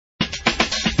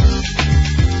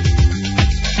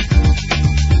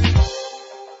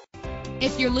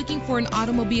you're looking for an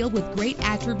automobile with great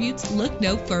attributes, look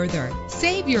no further.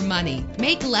 Save your money.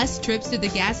 Make less trips to the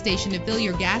gas station to fill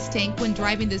your gas tank when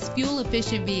driving this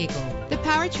fuel-efficient vehicle. The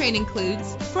powertrain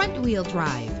includes front-wheel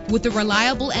drive with a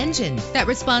reliable engine that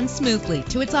responds smoothly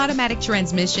to its automatic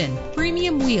transmission.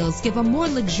 Premium wheels give a more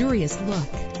luxurious look.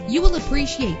 You will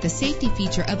appreciate the safety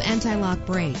feature of anti-lock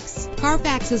brakes.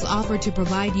 Carfax is offered to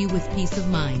provide you with peace of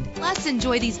mind. Plus,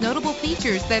 enjoy these notable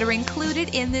features that are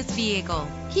included in this vehicle: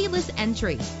 keyless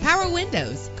entry, power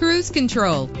windows, cruise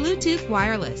control, Bluetooth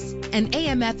wireless, an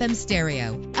AM/FM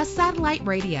stereo, a satellite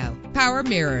radio, power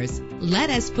mirrors. Let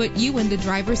us put you in the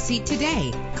driver's seat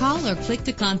today. Call or click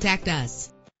to contact us.